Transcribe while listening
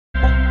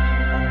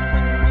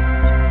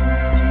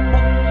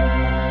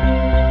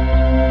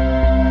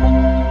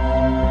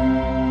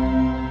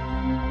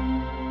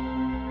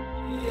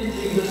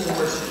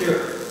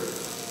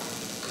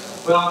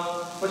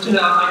But you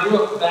know, I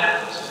grew up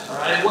Baptist, all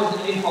right? It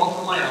wasn't any fault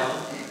of my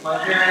own. My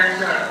parents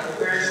went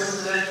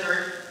to that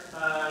church.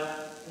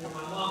 You know,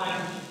 my mom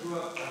actually grew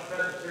up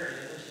Presbyterian,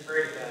 and then she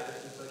married a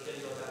Baptist, and so she had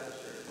to go to Baptist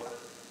church.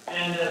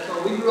 And so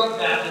we grew up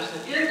Baptist,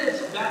 and in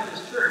this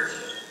Baptist church,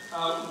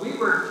 we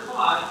were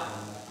taught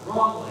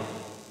wrongly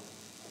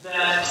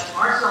that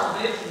our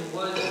salvation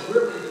was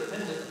really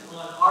dependent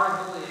upon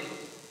our ability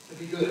to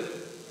be good.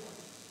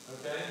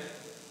 Okay?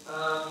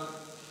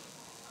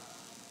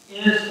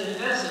 In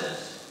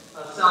essence,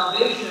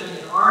 salvation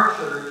in our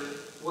church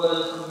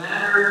was a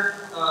matter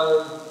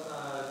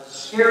of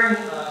scaring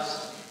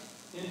us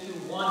into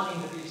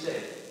wanting to be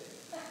saved.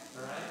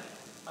 All right?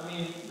 I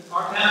mean,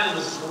 our pastor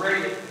was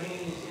great at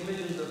painting these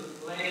images of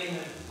flame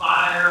and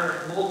fire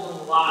and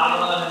molten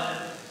lava.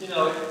 And, you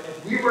know,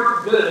 if we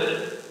weren't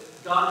good,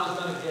 God was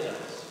going to get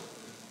us.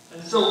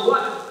 And so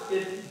what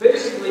it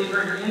basically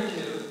turned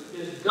into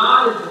is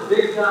God is the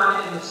big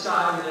guy in the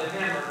sky with a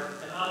hammer,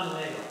 and I'm the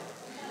nail.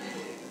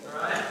 All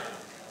right?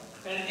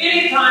 And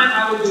anytime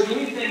I would do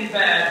anything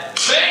bad,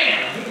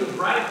 bam, he was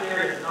right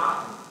there to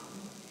knock me,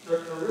 to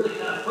really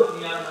kind of put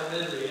me out of my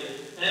misery.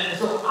 And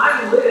so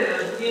I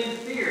lived in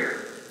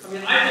fear. I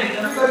mean, I think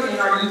everybody in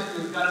our youth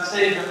group got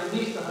saved at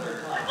least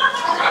 100 times.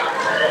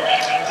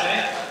 Okay?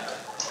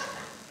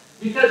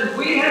 Because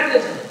we had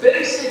this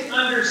basic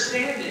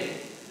understanding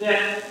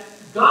that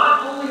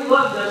God only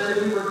loved us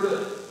if we were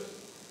good.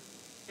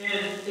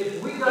 And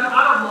if we got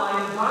out of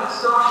line, God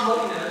stopped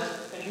loving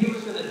us, and He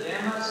was going to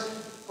damn us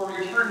for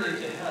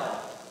eternity to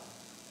hell.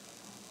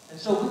 And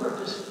so we were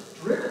just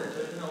driven to,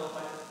 you know,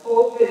 like,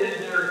 oh, okay,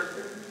 they're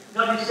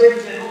not be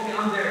saved again, okay,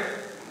 I'm there.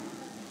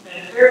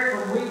 And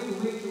from week to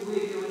week to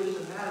week, it was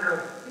just a matter of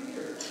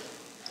fear.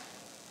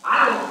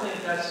 I don't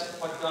think that's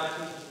what God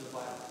teaches in the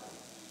Bible.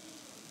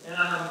 And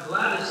I'm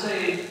glad to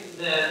say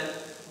that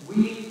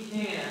we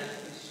can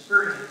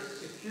experience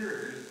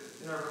security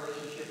in our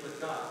relationship with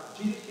God.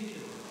 Jesus teaches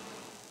us.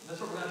 That's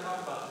what we're going to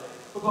talk about today.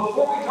 But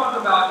before we talk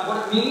about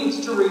what it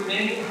means to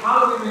remain,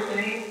 how do we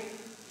remain,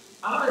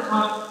 I want to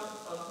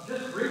talk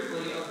just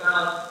briefly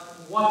about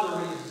what the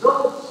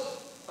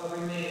results of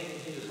remaining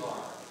in Jesus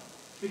are.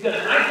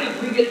 Because I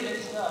think we get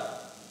mixed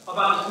up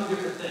about two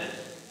different things.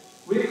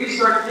 We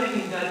start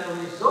thinking that the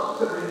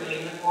results of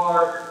remaining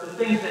are the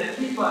things that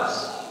keep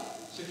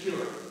us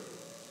secure.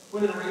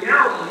 When in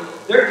reality,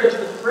 they're just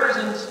the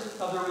presence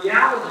of the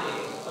reality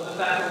of the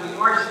fact that we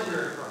are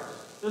secure in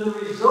Christ. They're the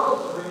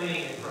results of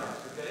remaining in Christ,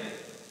 okay?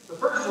 The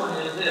first one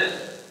is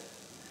this.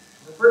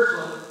 The first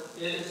one,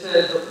 it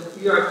says,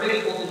 you are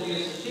faithful to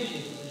Jesus'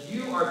 teachings. It says,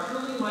 you are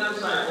truly my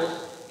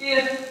disciples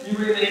if you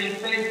remain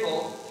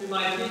faithful to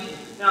my teaching.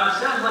 Now, it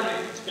sounds like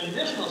a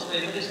conditional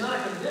statement. It's not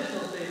a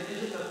conditional statement.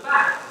 It's just a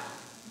fact.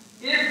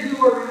 If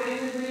you are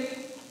remaining in me,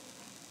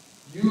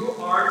 you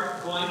are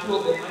going to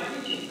obey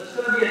my teaching. That's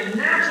going to be a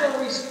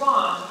natural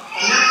response,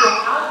 a natural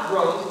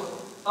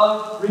outgrowth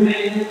of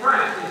remaining in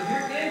Christ. If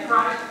you're in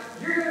Christ,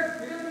 you're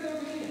going to be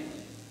obedient.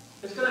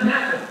 It's going to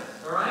happen.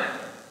 All right?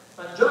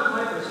 John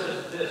Piper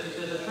says this. He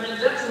says, a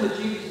transaction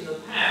with Jesus in the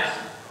past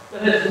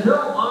that has no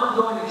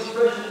ongoing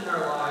expression in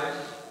our lives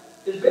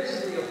is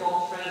basically a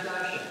false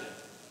transaction.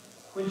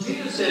 When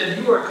Jesus said,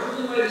 you are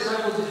truly my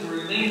disciples if you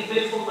remain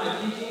faithful to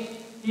my teaching,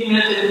 he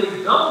meant that if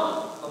we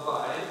don't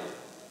abide,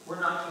 we're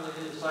not truly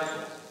his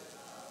disciples.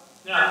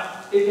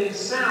 Now, it can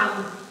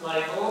sound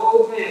like,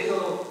 oh, okay,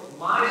 so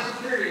my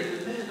security is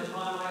dependent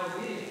upon my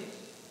obedience.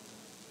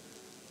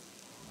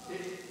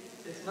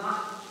 It's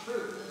not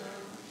true.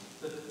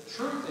 The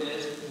truth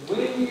is,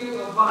 when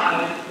you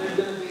abide, there's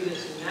going to be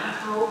this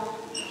natural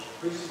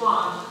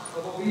response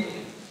of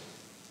obedience.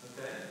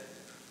 Okay?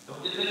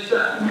 Don't get mixed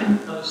up.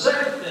 Now, the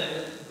second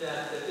thing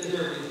that is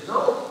a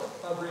result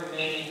of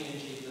remaining in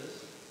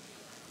Jesus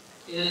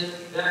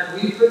is that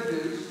we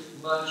produce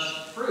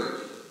much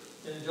fruit.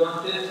 In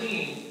John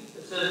 15,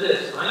 it says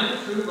this, I am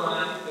the true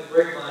vine, the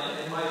grapevine,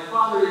 and my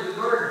Father is the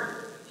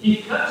gardener. He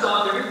cuts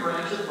off every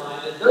branch of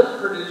mine that doesn't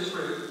produce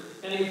fruit,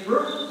 and he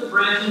prunes the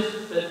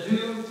branches that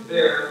do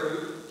bear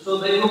fruit, so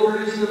they will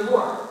produce even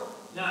more.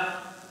 Now,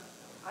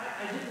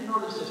 I didn't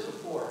notice this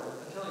before.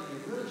 I'm telling you,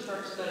 you really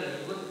start studying.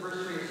 You look at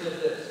verse 3, it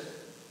says this.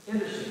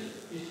 Interesting.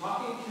 He's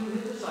talking to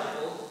his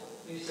disciples,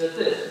 and he says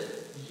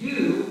this,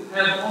 you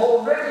have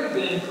already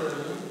been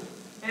pruned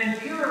and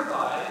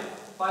purified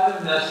by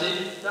the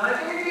message that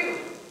I gave you.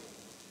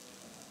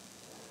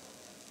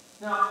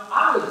 Now,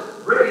 I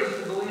was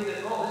raised to believe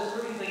that, oh, this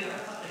pruning thing,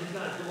 he's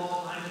going to do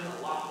all the time, he's going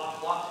to lock.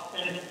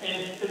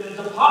 And there's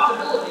a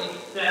possibility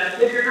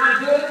that if you're not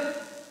good,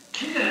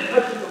 he's going to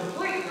cut you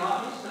completely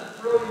off. He's going to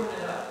throw you in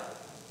hell.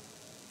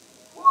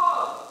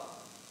 Whoa!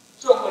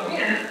 So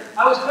again,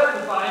 I was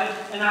petrified,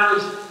 and I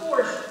was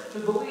forced to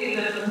believe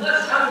that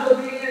unless I was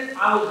obedient,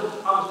 I was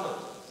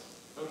toast.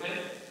 Okay?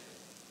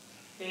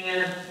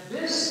 And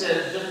this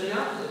says just the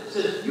opposite. It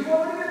says, you've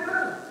already been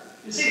pruned.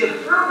 You see, the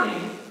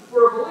pruning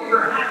for a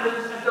believer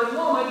happens at the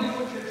moment you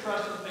put your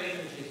trust and faith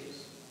in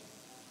Jesus.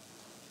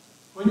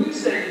 When you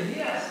say,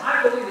 yes,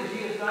 I believe that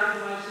Jesus died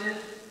for my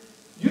sins,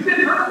 you've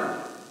been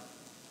pruned.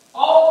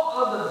 All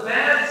of the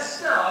bad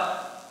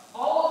stuff,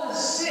 all of the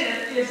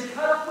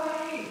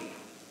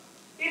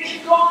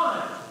It's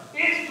gone.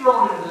 It's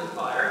thrown into the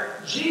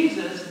fire.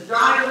 Jesus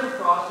died on the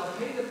cross to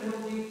pay the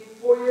penalty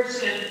for your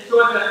sin.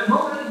 So at that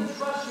moment that you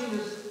trust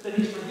Jesus, that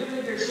He's forgiven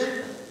of your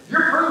sin,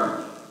 you're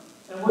pruned.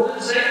 And what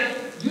does it say?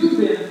 You've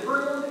been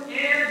pruned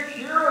and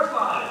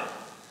purified.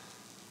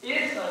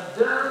 It's a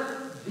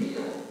done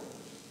deal.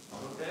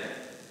 Okay?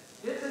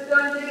 It's a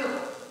done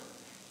deal.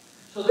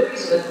 So then He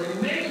says,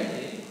 remain in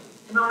me,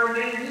 and I'll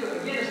remain in you.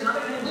 Again, it's not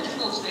a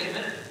conditional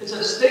statement. It's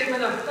a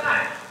statement of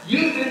fact.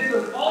 You've been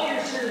pruned. All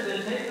your sin has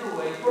been taken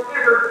away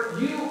forever.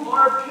 You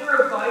are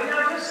purified.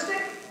 Now just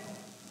stick.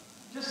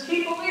 Just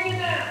keep believing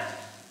that.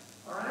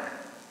 All right?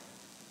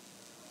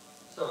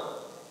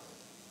 So,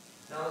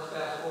 now let's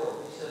fast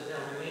forward. He says,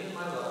 now remain in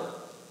my love.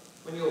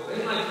 When you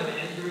obey my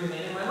commands, you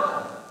remain in my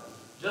love.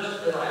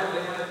 Just as I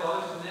obey my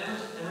Father's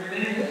commandments and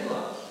remain in His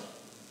love.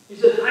 He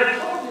says, I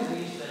told you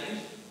these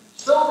things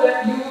so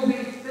that you will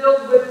be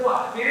filled with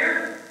what?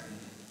 Fear?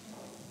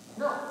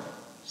 No.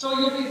 So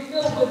you'll be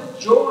filled with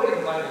joy,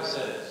 the Bible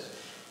says.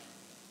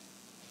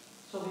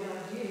 So the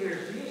idea here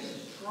is Jesus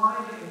is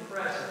trying to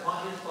impress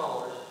upon His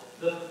followers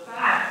the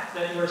fact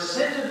that your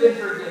sins have been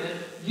forgiven,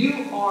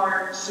 you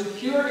are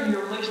secure in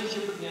your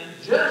relationship with Him.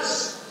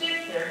 Just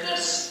stick there.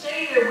 Just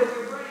stay there with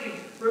your brain.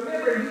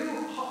 Remember,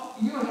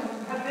 you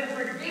have been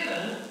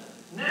forgiven.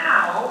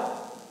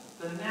 Now,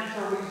 the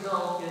natural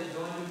result is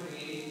going to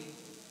be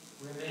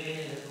remaining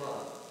in His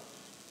love.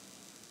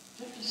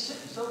 Just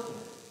sit and soak in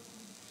it.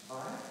 All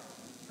right?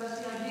 That's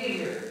the idea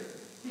here.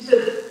 He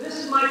says, this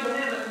is my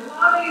commandment.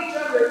 Love each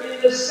other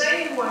in the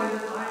same way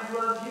that I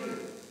love you.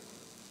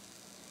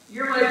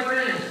 You're my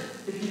friends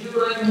if you do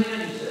what I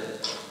command, He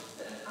says.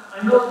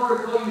 I no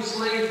longer call you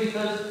slaves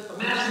because a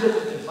master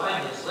doesn't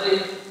confine a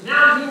slave.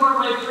 Now you are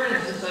my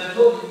friends since I've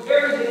told you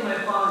everything my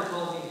Father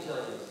told me to tell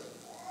you.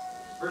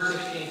 Verse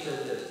 16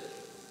 says this.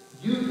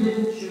 You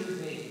didn't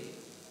choose me.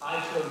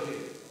 I chose you.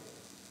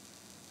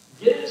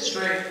 Get it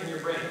straight in your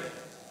brain.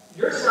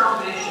 Your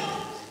salvation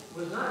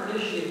was not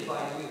initiated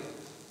by you.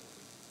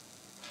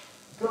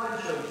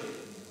 God chose you.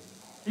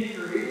 He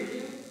created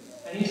you,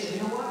 and He said,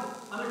 you know what?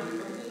 I'm going to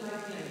do everything I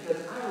can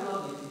because I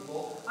love you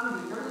people. I'm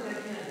going to do everything I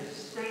can to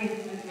stay in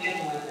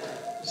communication with them,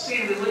 to stay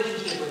in a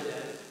relationship with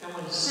them. And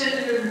when sin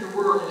entered into the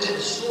world and it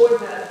destroyed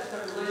that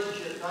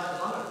relationship, God says,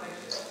 I'm going to fix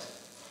it.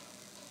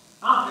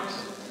 I'll fix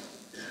it.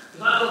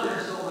 Because I love them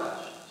so much.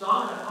 So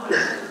I'm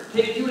going to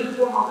take you and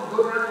form. I'm going to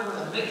go around and I'm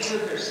going to make sure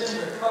their sins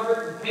are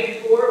covered and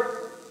paid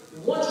for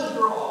once and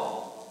for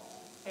all.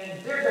 And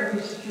they're going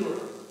to be secure.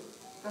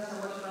 That's how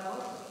much I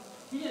love them.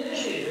 He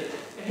initiated it,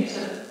 and He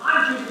said,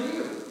 I'm choosing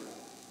you.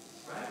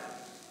 Right?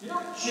 You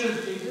don't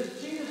choose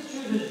Jesus. Jesus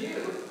chooses you.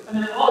 And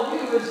then all you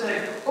do is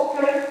say,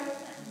 okay,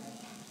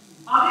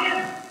 I'm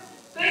in.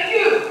 Thank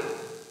you.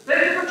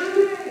 Thank you for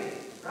choosing me.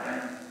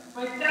 Right?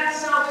 Like,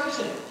 that's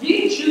salvation.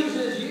 He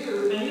chooses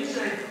you, and you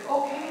say,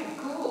 okay,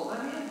 cool,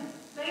 I'm in.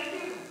 Thank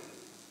you.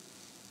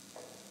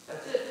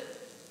 That's it.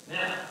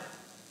 Now,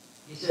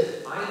 He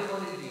says, I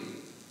appointed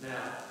you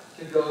now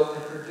to go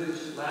and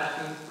produce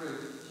lasting fruit.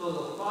 So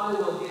the Father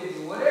will give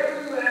you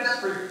whatever you ask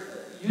for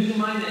using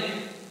my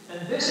name.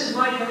 And this is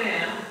my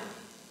command.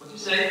 What you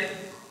say?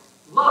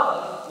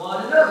 Love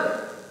one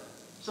another.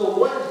 So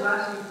what is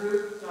lasting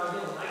fruit? You know,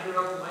 again, when I grew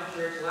up in my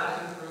church,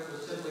 lasting fruit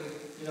was simply,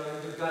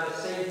 you've got to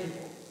save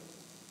people.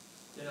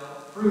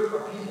 Fruit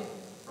are people,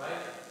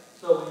 right?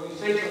 So when you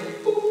say something,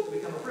 boop, you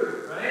become a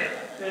fruit, right?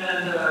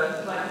 And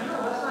it's like,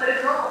 that's not it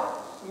at all.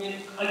 I mean,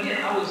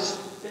 again, I haven't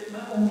led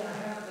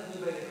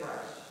anybody to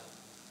Christ.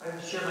 I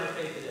haven't shared my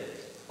faith today.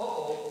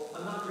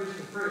 I'm not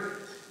producing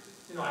fruit.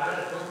 I got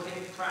to go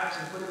take tracts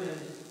and put them in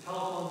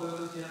telephone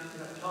booths.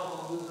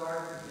 Telephone booths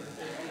are.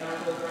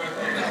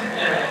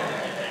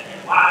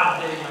 Wow,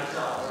 I'm dating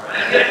myself, all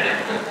right?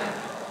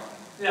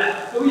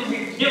 Yeah. So we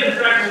usually give a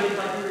tract when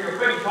you're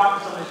afraid to talk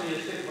to somebody, so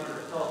you stick one in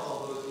a telephone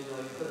booth. You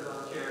put it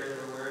on chairs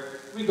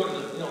everywhere. We go to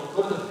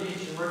the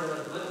beach, and we're going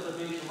to lift the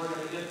beach, and we're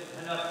going to give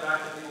enough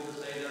tracts for people to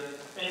say them.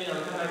 And you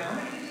come back, how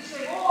many did you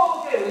say?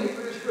 Oh, okay. Well, you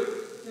produce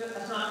fruit.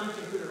 That's not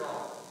producing fruit at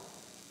all.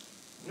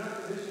 You know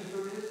what producing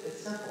fruit is? It's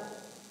simple.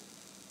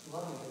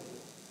 Loving people.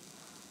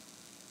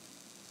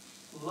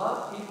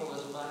 Love people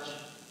as much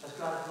as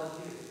God has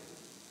loved you.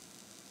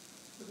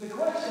 But the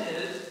question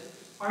is,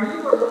 are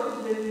you more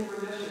loving today than you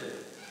were yesterday?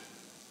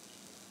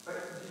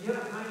 Right? Do you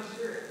have a kind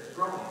spirit that's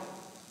growing?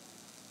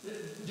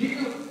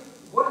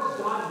 What does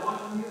God want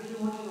from you? He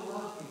wants you to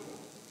love people.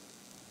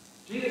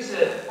 Jesus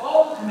said,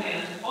 all the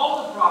commands,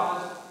 all the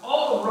prophets,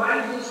 all the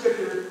writings of the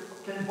Scriptures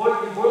can be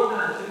boiled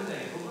down to two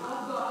things.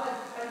 Love God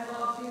and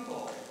love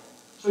people.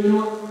 So you know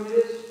what fruit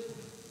is?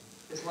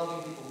 It's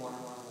loving people more and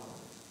more and more.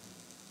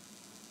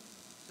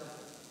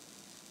 Simple.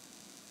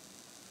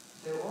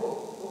 Say,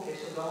 okay,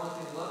 so God wants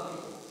me to love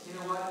people. You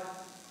know what?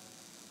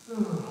 I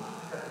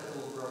got this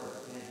little brother.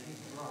 Man, he's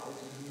rough.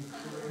 He's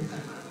crazy.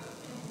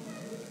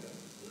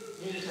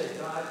 You just say,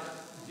 God,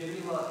 give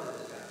me love for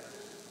this guy.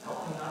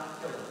 Help me not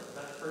to kill him.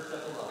 That's the first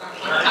step of love.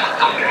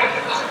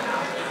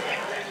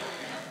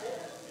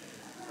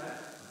 Right?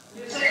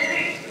 You say,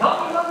 hey,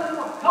 help me love them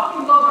more.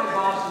 Help me love my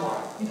boss more.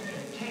 He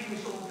can't be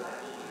so bad.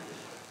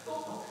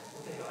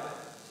 Okay, God.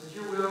 it's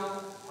your will,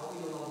 help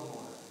me to love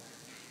more.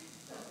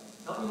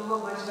 Help me to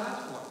love my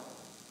spouse more.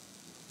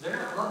 They're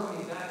not loving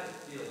me back, it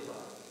feels like.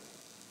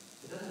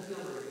 It doesn't feel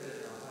very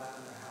good in our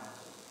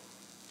house.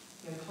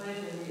 Implant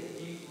in me a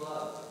deep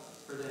love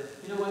for them.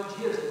 You know what?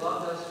 Jesus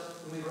loved us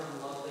when we were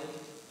unlovely.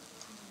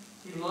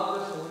 He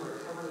loved us when we were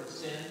covered in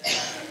sin.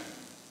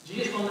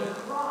 Jesus on the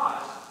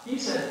cross, he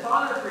said,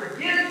 Father,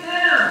 forgive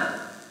them,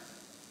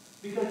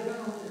 because they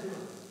don't know what they're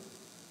doing.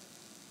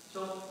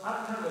 So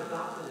I've kind of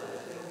adopted that. I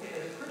say, okay,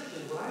 as a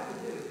Christian, what I have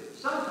to do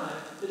sometimes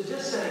is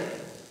just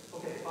say,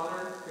 okay,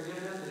 Father, forgive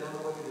them, they don't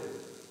know what to do.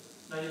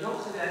 Now, you don't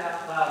say that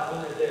out loud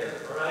when they're there,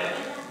 all right?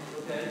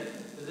 Okay?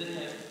 Because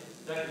then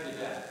that could be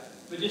bad.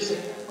 But just say,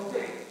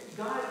 okay,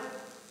 God,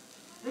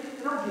 they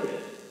don't get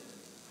it.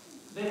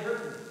 They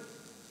hurt me.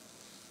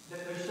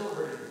 They're still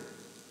hurting me.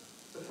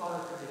 But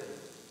Father, forgive them.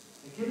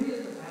 And give me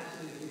the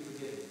capacity to be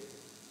forgiving.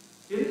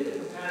 Give me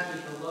the capacity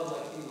to love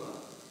like you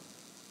love.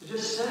 To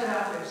just set it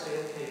out there and say,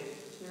 okay,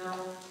 you know,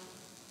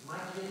 my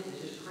kid is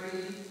just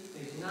crazy, and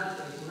he's nuts,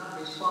 and he's not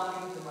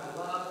responding to my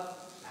love.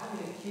 Help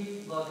me to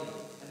keep loving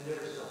and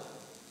never stop.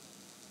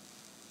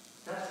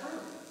 That's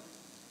fruit.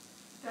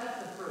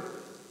 That's the fruit.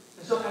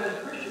 And so as a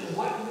Christian,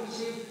 what do we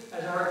see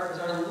as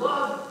our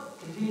love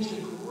continues to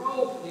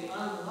grow for the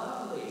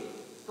unlovely,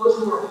 those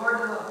who are hard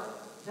to love?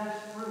 That's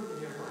fruit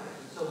in your life.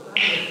 And so God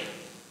is,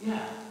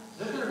 yeah,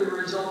 that's going to be a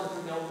result of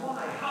fruit. Now,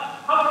 why?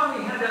 How can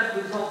we have that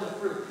result of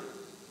fruit?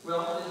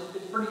 Well,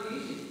 it's pretty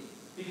easy.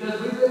 Because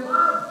we've been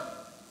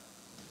loved.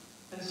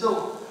 And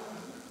so,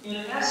 in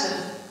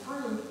essence,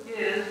 fruit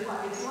is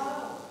what? It's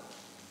love.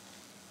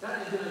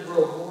 That is going to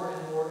grow more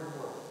and more and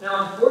more.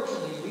 Now,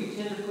 unfortunately, we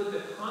tend to put the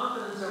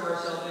confidence of our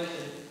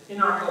salvation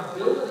in our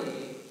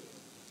ability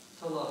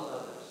to love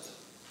others.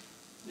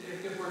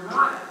 If we're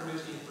not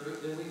producing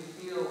fruit, then we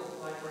feel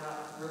like we're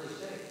not really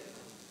saved.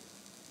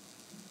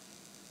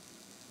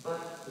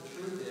 But the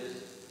truth is,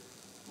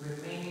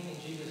 remaining in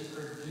Jesus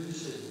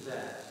produces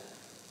that.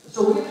 And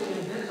so we have to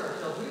convince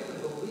ourselves, we have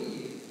to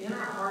believe in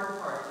our heart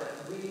of hearts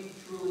that we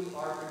truly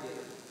are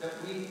forgiven, that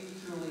we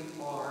truly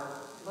are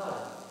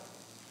loved.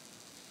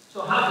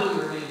 So how do we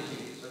remain in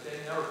Jesus? Okay,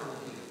 now we're coming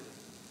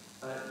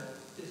to it.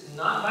 It's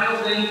not by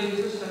obeying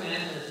Jesus'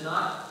 commands, and it's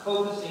not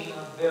focusing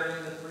on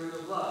bearing the fruit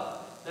of love.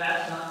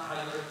 That's not how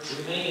you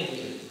remain in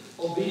Jesus.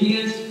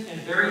 Obedience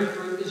and bearing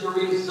fruit is a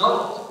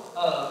result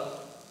of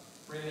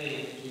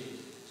remaining in Jesus.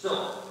 So,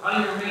 how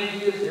do you remain in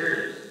Jesus? Here it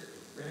is.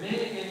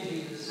 Remaining in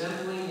Jesus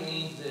simply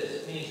means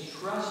this. It means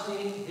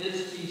trusting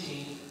His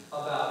teaching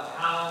about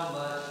how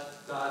much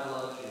God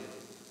loves you.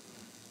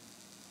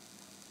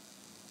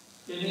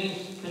 It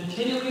means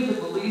continuing to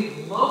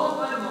believe moment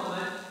by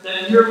moment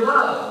that you're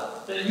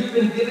loved, that you've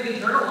been given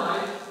eternal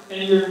life,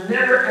 and you're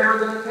never ever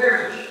going to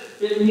perish.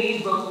 It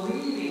means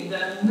believing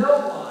that no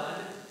one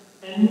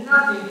and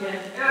nothing can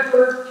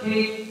ever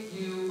take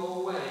you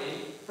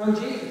away from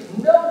Jesus.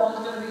 No one's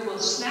going to be able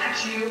to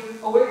snatch you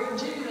away from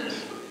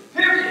Jesus.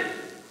 Period.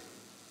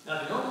 Now,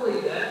 if you don't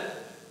believe that,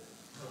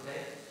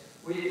 okay,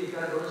 we've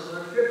got to go to some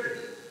other scriptures.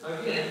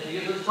 Again,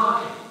 Jesus is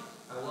talking.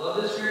 I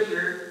love this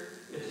scripture.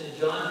 It's in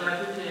John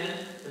chapter 10.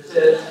 It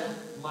says,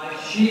 my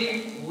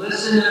sheep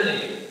listen to me.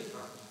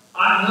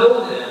 I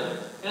know them,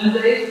 and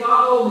they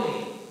follow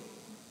me.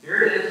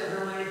 Here it is.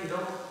 Underline if you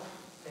don't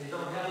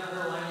have it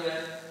underlined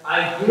yet.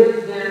 I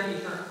give them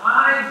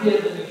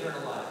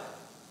eternal life.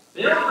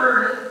 They don't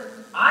earn it.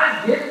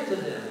 I give it to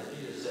them,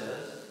 Jesus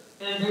says.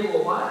 And they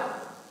will what?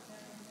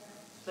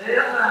 Say it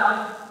out loud.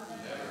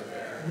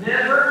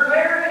 Never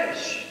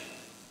perish.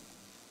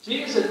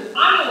 Jesus said,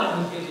 I'm the one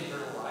who gives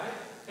eternal life.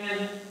 And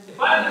if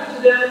I give it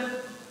to them,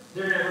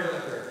 they're never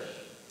going to perish.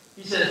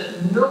 He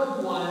says, no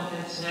one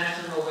can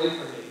snatch them away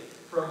from me.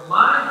 For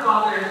my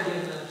Father has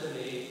given them to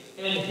me,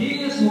 and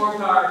He is more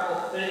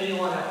powerful than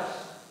anyone else.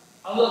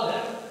 I love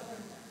that.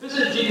 This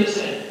is Jesus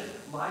saying,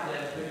 my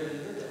dad's bigger than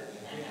your dad.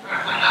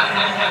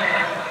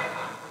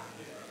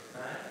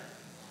 Right?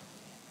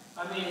 I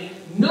mean,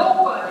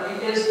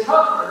 nobody is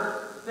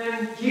tougher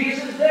than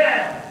Jesus'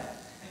 dad.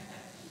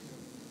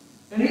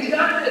 And He's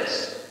got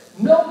this.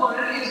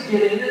 Nobody is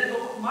getting it.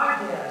 My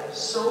dad was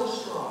so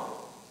strong.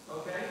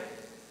 Okay?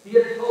 He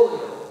had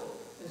polio.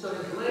 And so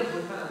his legs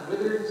were kind of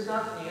withered and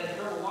stuff, and he had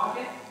trouble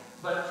walking.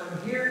 But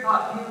from here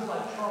up, he was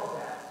like Charles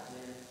Atkins,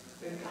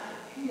 man. And God,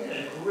 he had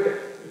a grip.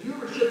 If you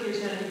ever shook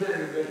his hand, you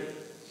better be ready.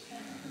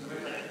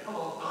 Like,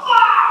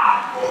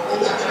 ah!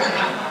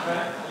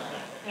 Right?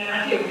 And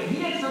I tell you, when he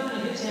had something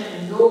in his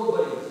hand,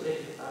 nobody was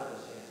taking it out of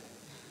his hand.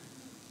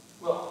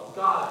 Well,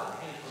 God's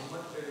hands were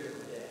much bigger than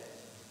my dad.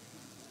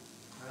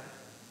 Right?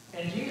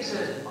 And Jesus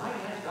says, my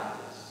dad's got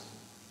this.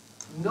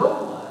 No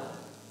one,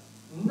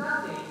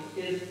 nothing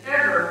is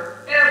ever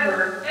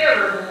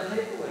going to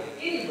take away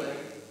anything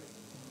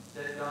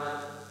that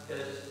God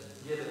has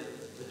given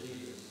to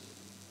Jesus.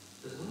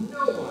 There's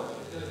no one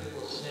who's going to be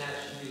able to snatch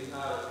you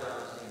out of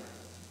God's hand.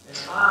 And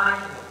I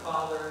and the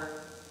Father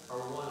are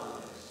one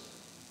on this.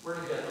 We're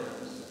together on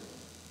this thing.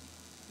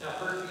 Now,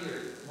 1 Peter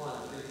 1, 3-9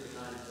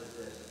 says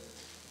this.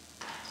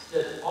 It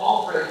says,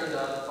 all praise to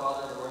God the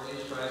Father of the Lord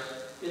Jesus Christ.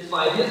 It's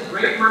by His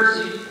great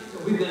mercy that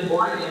we've been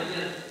born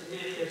again.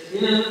 It's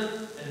Him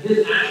and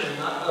His action,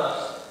 not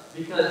us.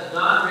 Because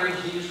God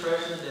raised Jesus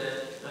Christ from the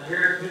dead. Now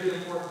here's the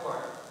important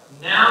part.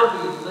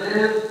 Now we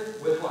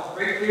live with what?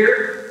 Great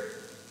fear?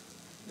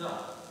 No.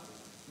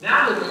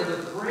 Now we live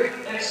with great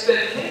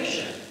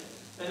expectation.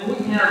 And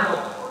we have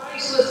a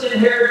priceless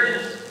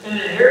inheritance, an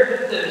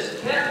inheritance that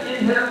is kept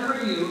in heaven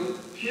for you,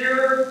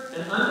 pure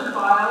and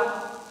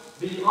undefiled,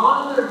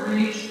 beyond the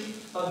reach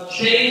of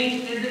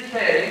change and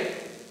decay.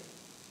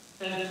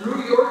 And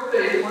through your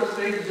faith, what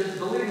faith is just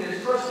believing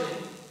and trusting,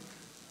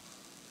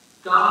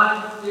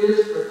 God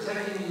is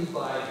protecting you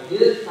by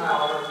His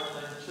power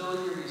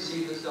until you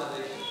receive the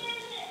salvation.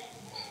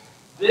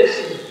 This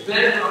is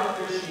bedrock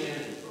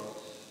Christianity,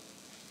 folks.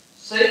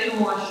 Satan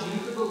wants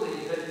you to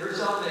believe that your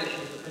salvation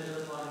is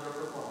dependent upon your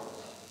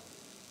performance.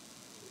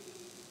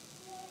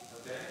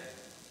 Okay?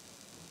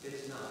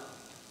 It's not.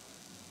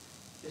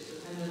 It's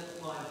dependent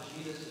upon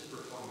Jesus'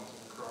 performance on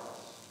the cross.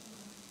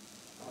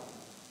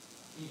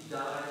 He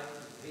died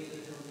to pay the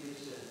penalty of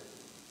sin.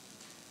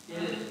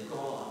 It is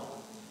gone.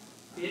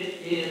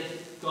 It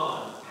is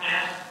gone.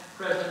 Past,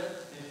 present,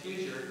 and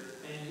future.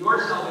 And your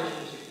salvation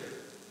is secure.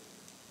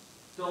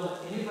 Don't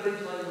let anybody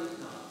tell you it's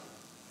not.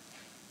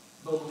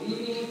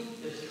 Believing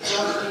is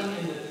trusting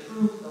in the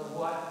truth of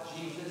what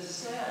Jesus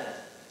said.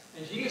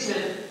 And Jesus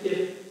said,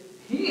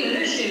 if He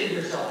initiated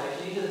your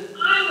salvation, He says,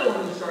 I'm the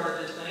one who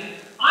started this thing.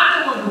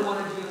 I'm the one who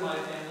wanted you in my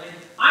family.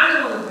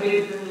 I'm the one who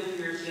paid the penalty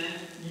for your sin.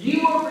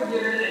 You are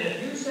forgiven, and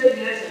if you say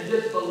yes and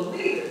just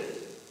believe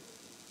it,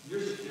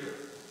 you're secure.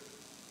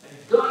 And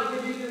God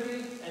gives you to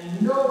me,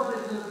 and no one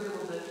is going to be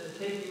able to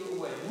take you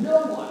away. No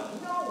one.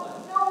 No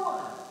one. No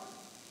one.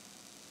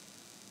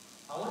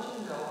 I want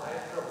you to know I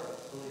have trouble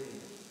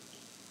believing it.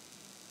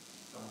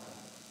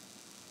 Sometimes.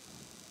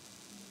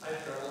 I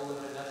have trouble when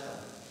I mess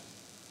up.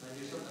 When I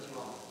do something that's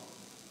wrong.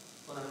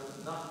 When I'm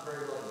not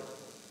very loving.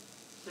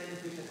 Satan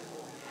keeps saying,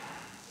 oh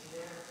yeah, see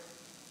there?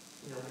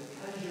 You know,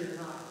 because you're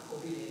not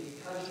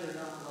obedient, because you're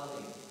not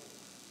loving,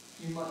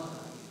 you must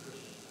not be a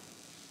Christian.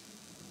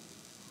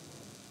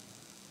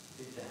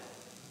 It's down.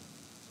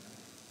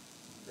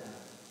 Down.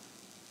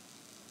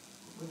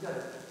 We've got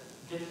to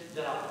get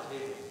that off the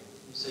table.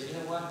 You say, you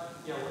know what?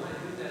 You know, when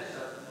I do that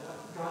stuff, you know what?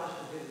 God has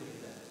forgiven me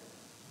of that.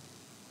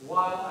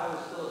 While I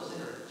was still a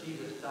sinner,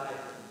 Jesus died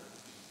for me.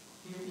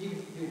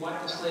 He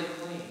wiped the slate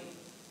clean.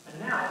 And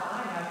now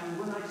I have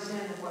to, when I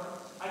sin,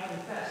 what I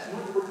confess. You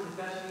know what the word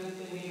confess means?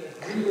 It means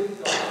agree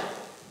with God.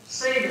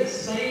 Say the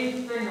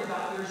same thing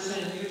about your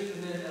sin you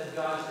committed as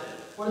God said.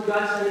 What does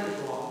God say is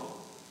wrong?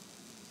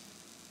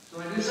 So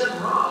when I do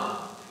something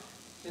wrong,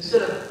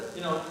 instead of,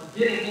 you know,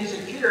 getting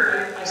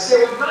insecure, I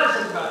say what God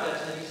says about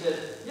that sin. He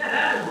says, yeah,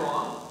 that was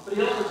wrong. But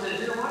He also says,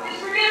 you know what?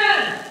 It's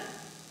forgiven.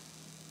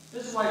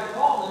 This is why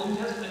Paul in the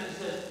New Testament, he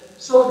says,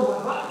 so do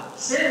what?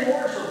 Sin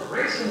more, so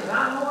grace can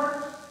abound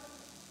more?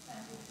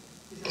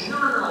 He says,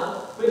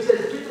 no. But he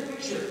says, get the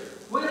picture.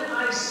 When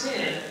I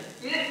sin,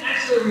 it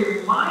actually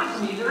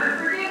reminds me that I'm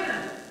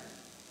forgiven.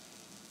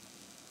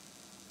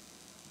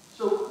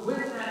 So when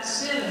that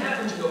sin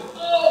happens, you go,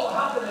 oh,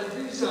 how could I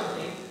do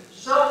something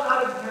so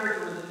out of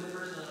character with the new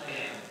person that I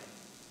am?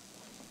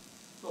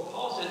 So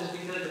Paul says it's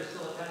because we're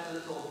still attached to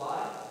this old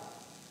body.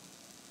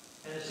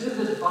 And as soon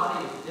as this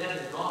body is dead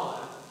and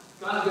gone,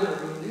 God's going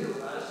to renew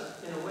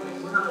us in a way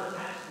we're not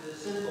attached to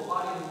this sinful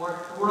body anymore.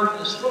 We're not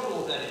going to struggle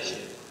with that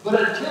issue. But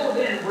until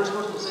then, we're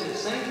supposed to say the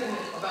same thing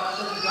about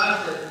something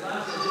God said. And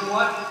God says, you know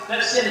what?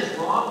 That sin is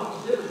wrong. What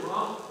you did was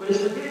wrong, but it's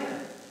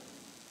forgiven.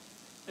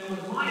 And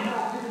with my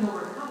help, you can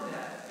overcome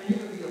that. And you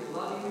can be a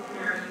loving,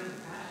 caring,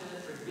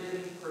 compassionate,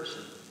 forgiving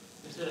person.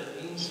 Instead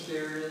of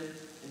mean-spirited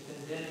and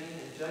condemning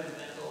and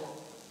judgmental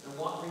and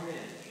want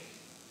revenge.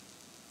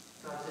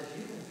 God says,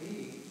 you can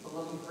be a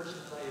loving person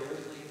that I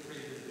originally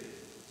created you to be.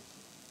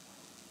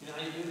 You know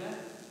how you do that?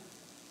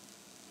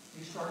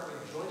 You start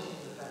rejoicing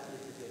in the fact that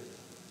you're forgiven.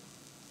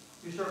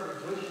 You start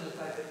rejoicing in the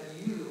fact that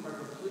you are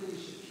completely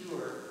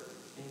secure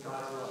in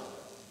God's love.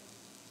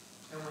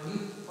 And when you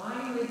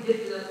finally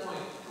get to that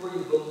point where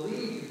you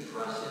believe, you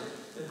trust Him,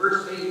 in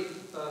verse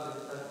 8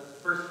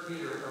 of 1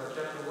 Peter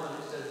chapter 1,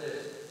 it says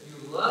this,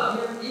 you love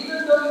Him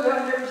even though you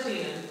have never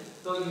seen Him,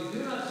 though you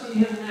do not see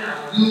Him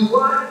now. You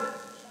what?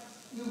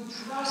 You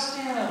trust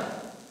Him.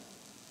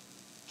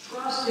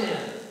 Trust Him.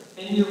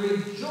 And you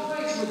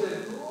rejoice with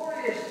a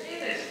glorious,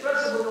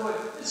 inexpressible joy.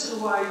 This is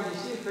why you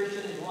see a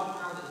Christian who's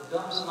walking around with a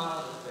dumb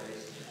smile on his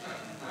face.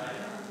 Right?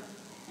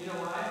 You know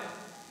why?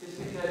 It's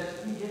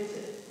because he gets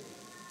it.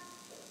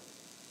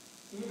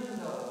 Even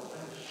though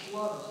I'm a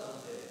schlub some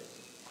days,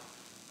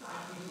 God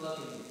keeps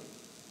loving you.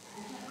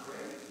 Isn't that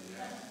great?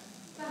 Yeah.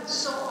 That is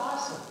so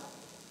awesome.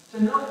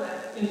 To know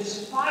that in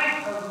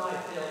spite of my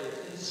failures,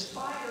 in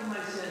spite of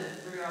my sins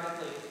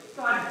periodically,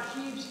 God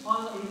keeps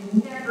on, He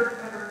never,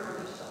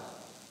 ever stops.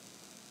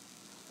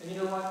 And you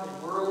know what?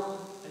 The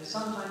world, and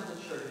sometimes the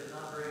church, is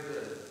not very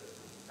good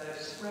at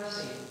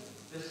expressing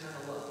this kind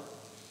of love.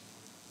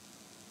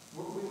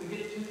 We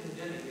get too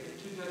condemning, we get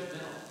too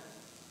judgmental.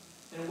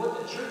 And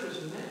what the church was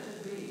meant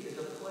to be is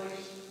a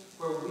place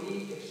where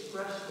we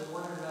express to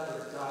one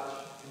another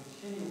God's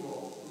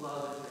continual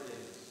love and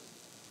forgiveness.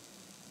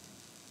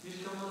 You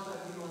just come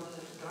alongside people and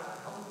say, God,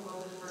 help me to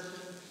love this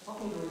person.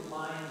 Help me to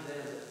remind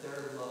them that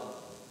they're loved.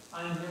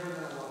 I'm never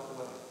going to walk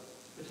away.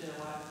 But you know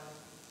what?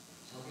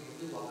 Some people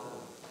do walk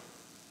away.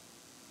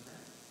 Okay?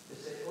 They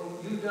say, oh,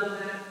 you've done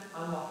that,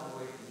 I'm walking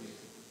away from you.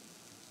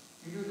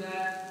 You do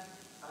that,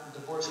 I'm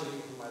divorcing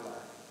you from my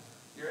life.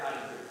 You're out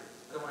of here.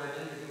 I don't want to have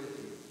anything to do with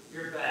you.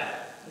 You're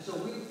bad. And so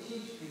we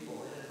teach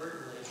people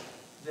inadvertently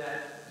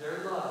that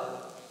their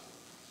love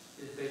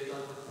is based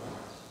on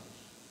performance.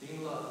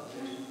 Being loved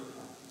is based on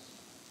performance.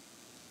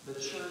 The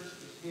church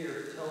is here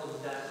to tell them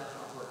that's not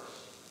how it works.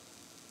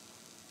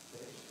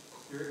 Okay?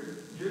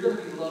 You're going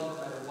to be loved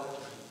no matter what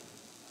you do.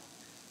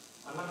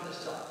 I'm not going to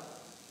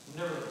stop. I'm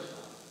never going to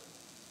stop.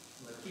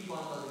 I'm going to keep on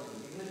loving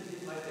you. Even if you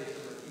get in my face,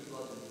 I'm going to keep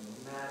loving you no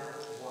matter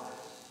what.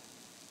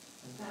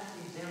 And that's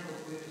the example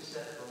that we have to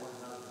set for one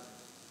another.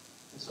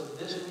 And so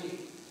this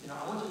week,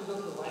 I want you to go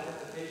to the life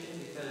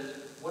application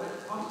because what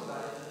it talks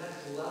about is the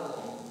next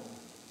level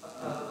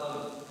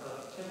of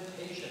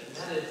temptation. And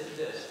that is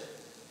this.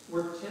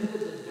 We're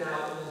tempted to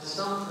doubt when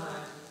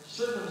sometimes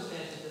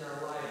circumstances in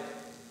our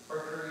life are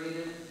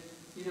created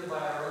either by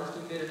our own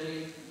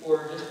stupidity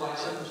or just by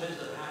circumstances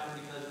that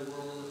happen because the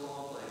world is a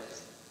fallen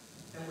place.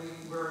 And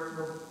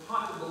we're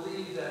taught to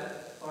believe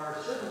that our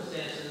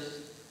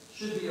circumstances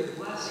should be a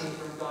blessing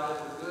from God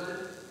if we're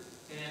good,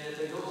 and if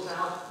they go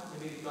south,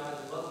 maybe God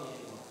doesn't love me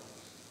anymore.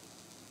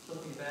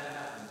 Something bad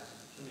happens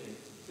to me.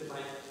 If I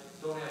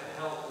don't have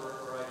help,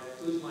 or I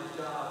lose my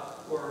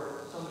job,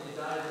 or somebody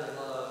dies that I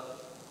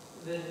love,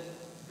 then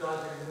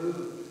God's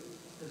removed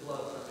his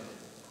love from me.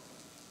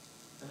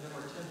 And then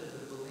we're tempted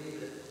to believe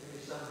that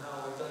maybe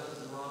somehow we've done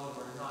something wrong and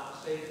we're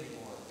not saved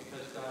anymore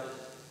because God is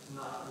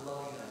not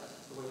loving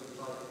us the way we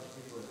thought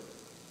he would.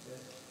 Okay?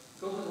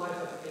 Go to the life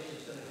application.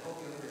 It's going to help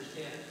you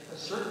understand the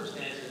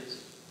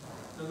circumstances.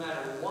 No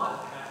matter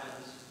what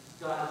happens,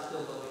 God is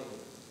still loving you.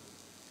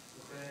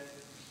 Okay?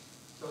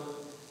 So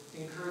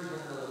encourage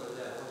one another with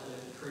that. I want you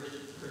to encourage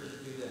you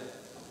to do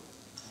that.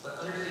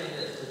 But understand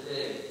this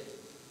today.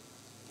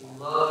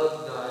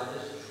 Love God.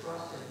 Just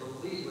trust and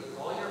believe with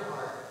all your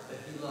heart that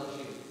he loves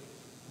you.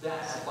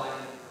 That's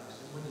abiding in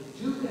Christ. And when you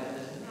do that,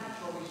 the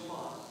natural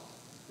response,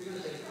 you're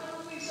going to say, God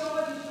loves me so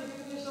much, he's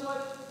forgiven me so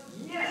much.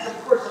 Yes, of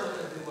course I'm going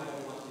to do what he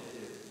wants me to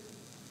do.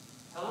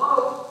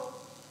 Hello?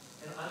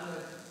 And I'm going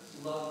to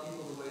love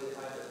people the way that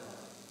I've been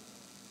loved.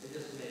 It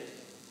just makes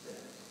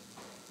sense.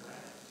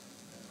 Right?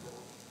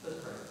 Cool.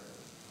 Let's pray.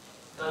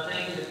 God,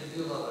 thank you that you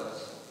do love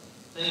us.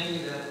 Thank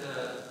you that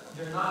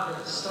you're not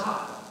going to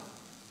stop.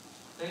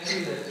 Thank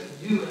you that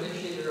you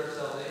initiated our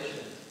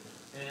salvation.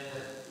 And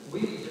that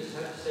we just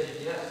have to say,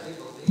 yes, we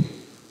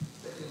believe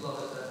that you love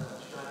us that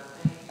much. God,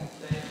 thank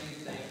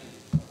you.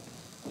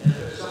 And if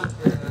there's someone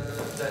here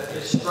that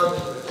is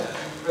struggling with that,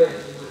 we pray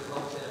that you would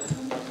help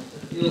them to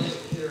feel